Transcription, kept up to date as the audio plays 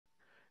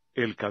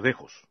El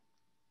Cadejos.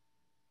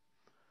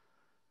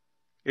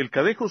 El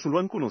Cadejos lo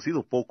han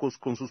conocido pocos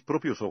con sus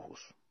propios ojos.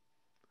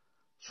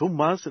 Son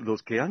más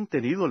los que han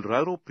tenido el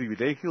raro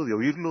privilegio de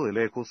oírlo de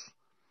lejos,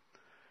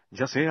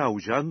 ya sea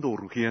aullando o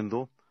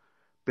rugiendo,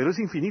 pero es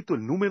infinito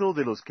el número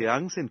de los que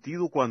han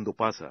sentido cuando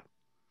pasa.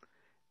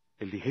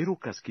 El ligero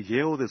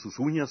casquilleo de sus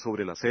uñas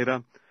sobre la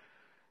acera,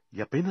 y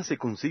apenas se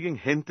consiguen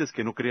gentes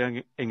que no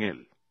crean en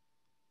él.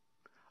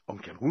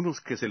 Aunque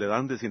algunos que se le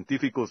dan de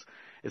científicos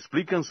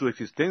explican su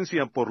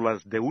existencia por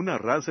las de una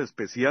raza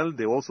especial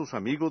de osos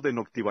amigos de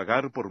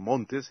noctivagar por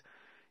montes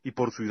y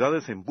por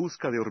ciudades en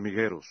busca de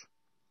hormigueros.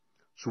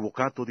 Su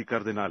bocato di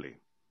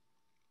cardenale.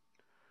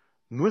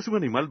 No es un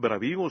animal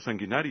bravío o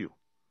sanguinario,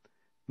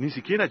 ni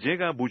siquiera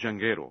llega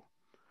bullanguero,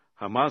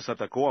 jamás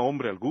atacó a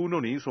hombre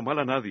alguno ni hizo mal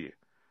a nadie.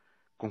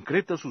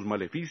 Concreta sus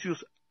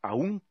maleficios a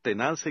un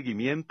tenaz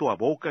seguimiento a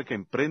boca que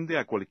emprende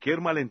a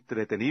cualquier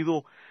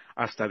malentretenido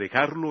hasta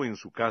dejarlo en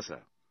su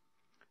casa.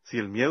 Si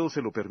el miedo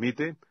se lo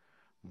permite,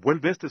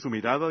 vuelve éste su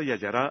mirada y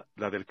hallará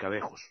la del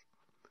Cadejos.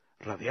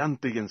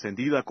 Radiante y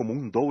encendida como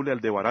un doble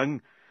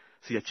aldebarán,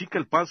 si achica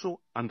el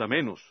paso, anda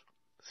menos.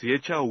 Si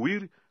echa a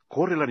huir,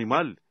 corre el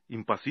animal,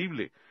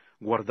 impasible,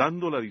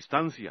 guardando la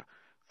distancia,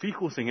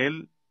 fijos en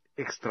él,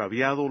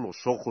 extraviado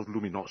los ojos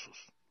luminosos.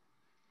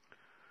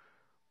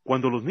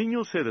 Cuando los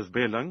niños se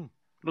desvelan,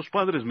 los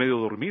padres medio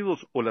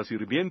dormidos o las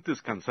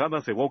sirvientes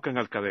cansadas evocan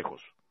al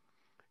Cadejos.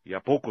 Y a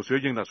poco se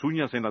oyen las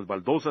uñas en las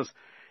baldosas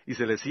y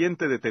se le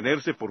siente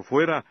detenerse por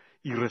fuera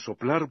y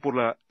resoplar por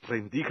la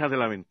rendija de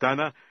la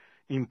ventana,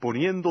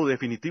 imponiendo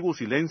definitivo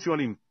silencio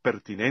al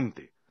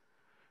impertinente.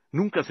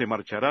 Nunca se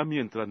marchará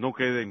mientras no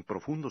quede en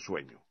profundo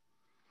sueño.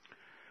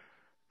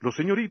 Los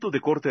señoritos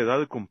de corta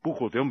edad con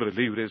pujos de hombres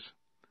libres,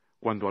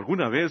 cuando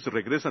alguna vez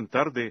regresan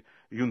tarde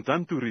y un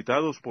tanto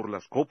irritados por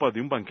las copas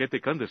de un banquete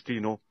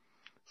clandestino,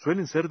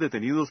 suelen ser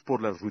detenidos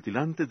por los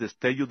rutilantes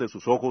destellos de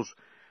sus ojos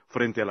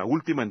frente a la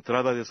última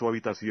entrada de su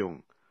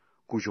habitación,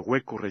 cuyo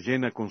hueco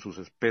rellena con sus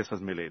espesas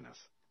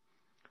melenas.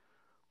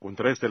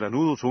 Contra este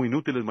lanudo son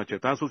inútiles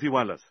machetazos y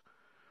balas,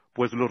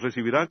 pues los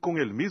recibirá con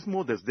el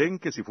mismo desdén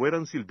que si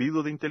fueran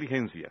silbido de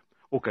inteligencia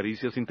o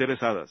caricias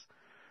interesadas.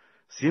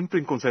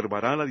 Siempre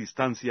conservará la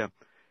distancia,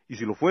 y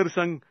si lo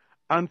fuerzan,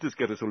 antes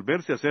que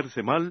resolverse a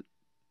hacerse mal,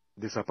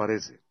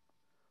 desaparece.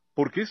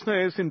 Porque esta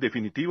es en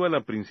definitiva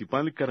la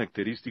principal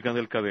característica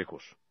del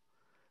Cadejos,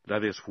 la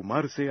de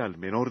esfumarse al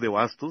menor de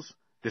bastos,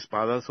 de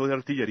espadas o de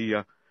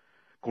artillería,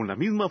 con la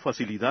misma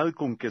facilidad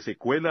con que se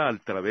cuela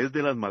al través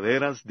de las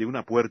maderas de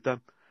una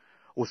puerta,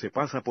 o se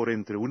pasa por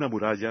entre una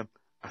muralla,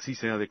 así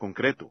sea de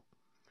concreto.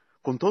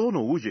 Con todo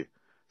no huye,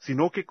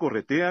 sino que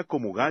corretea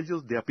como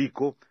gallos de a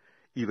pico,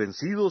 y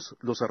vencidos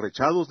los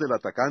arrechados del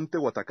atacante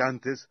o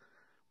atacantes,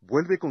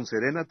 vuelve con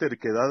serena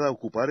terquedad a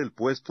ocupar el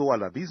puesto a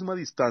la misma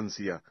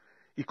distancia,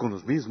 y con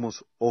los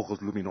mismos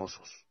ojos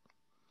luminosos.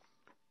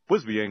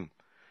 Pues bien,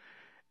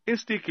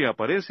 este que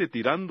aparece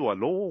tirando a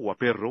lobo o a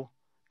perro,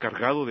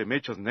 cargado de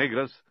mechas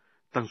negras,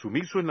 tan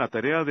sumiso en la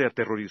tarea de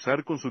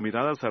aterrorizar con sus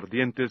miradas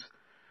ardientes,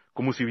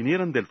 como si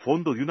vinieran del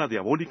fondo de una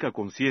diabólica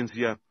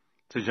conciencia,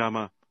 se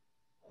llama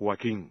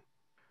Joaquín.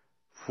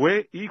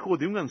 Fue hijo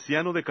de un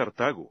anciano de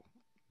Cartago,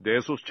 de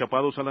esos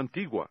chapados a la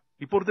antigua,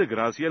 y por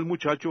desgracia el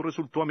muchacho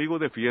resultó amigo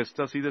de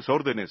fiestas y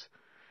desórdenes,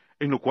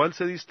 en lo cual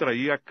se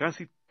distraía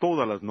casi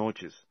todas las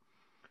noches.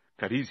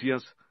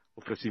 Caricias,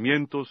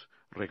 ofrecimientos,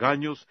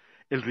 regaños,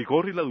 el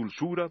rigor y la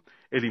dulzura,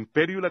 el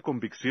imperio y la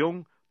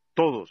convicción,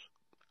 todos,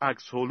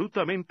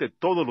 absolutamente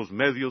todos los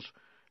medios,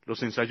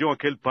 los ensayó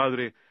aquel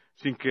padre,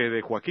 sin que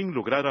de Joaquín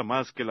lograra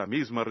más que la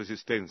misma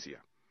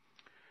resistencia.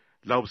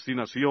 La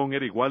obstinación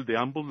era igual de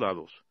ambos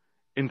lados,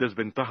 en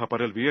desventaja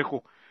para el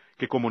viejo,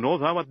 que como no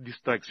daba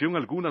distracción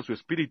alguna a su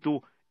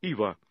espíritu,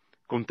 iba,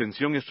 con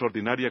tensión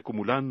extraordinaria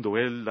acumulando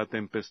él la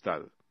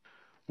tempestad.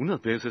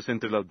 Unas veces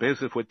entre las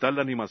veces fue tal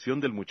la animación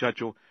del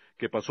muchacho,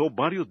 que pasó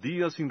varios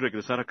días sin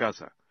regresar a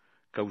casa,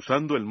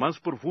 causando el más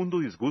profundo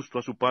disgusto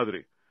a su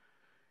padre.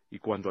 Y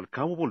cuando al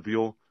cabo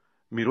volvió,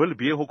 miró el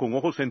viejo con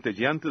ojos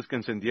centelleantes que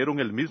encendieron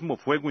el mismo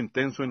fuego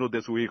intenso en los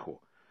de su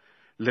hijo.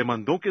 Le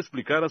mandó que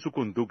explicara su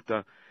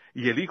conducta,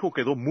 y el hijo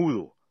quedó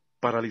mudo,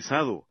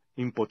 paralizado,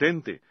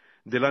 impotente,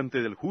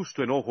 delante del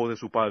justo enojo de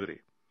su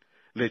padre.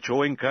 Le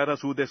echó en cara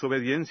su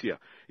desobediencia,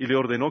 y le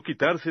ordenó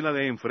quitársela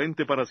de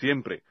enfrente para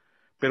siempre,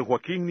 pero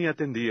Joaquín ni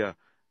atendía,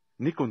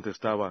 ni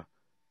contestaba,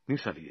 ni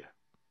salía.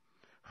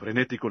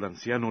 Frenético el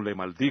anciano le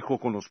maldijo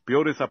con los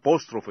peores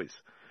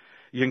apóstrofes,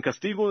 y en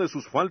castigo de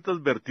sus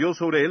faltas vertió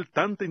sobre él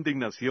tanta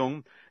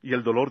indignación y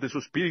el dolor de su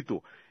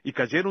espíritu, y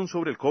cayeron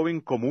sobre el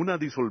joven como una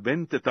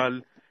disolvente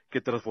tal,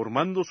 que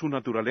transformando su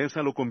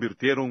naturaleza lo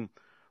convirtieron,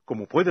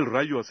 como puede el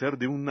rayo hacer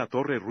de una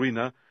torre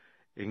ruina,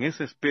 en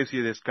esa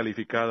especie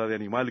descalificada de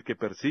animal que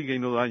persigue y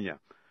no daña,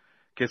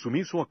 que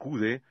sumiso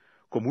acude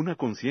como una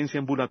conciencia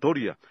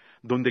ambulatoria,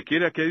 donde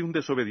quiera que haya un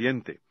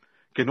desobediente,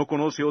 que no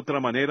conoce otra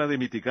manera de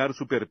mitigar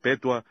su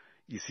perpetua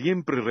y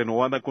siempre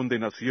renovada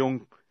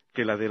condenación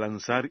que la de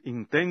lanzar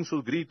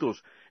intensos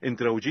gritos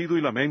entre aullido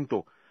y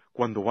lamento,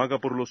 cuando vaga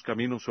por los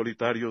caminos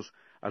solitarios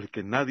al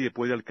que nadie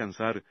puede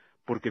alcanzar,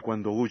 porque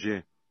cuando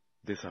huye,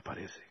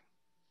 desaparece.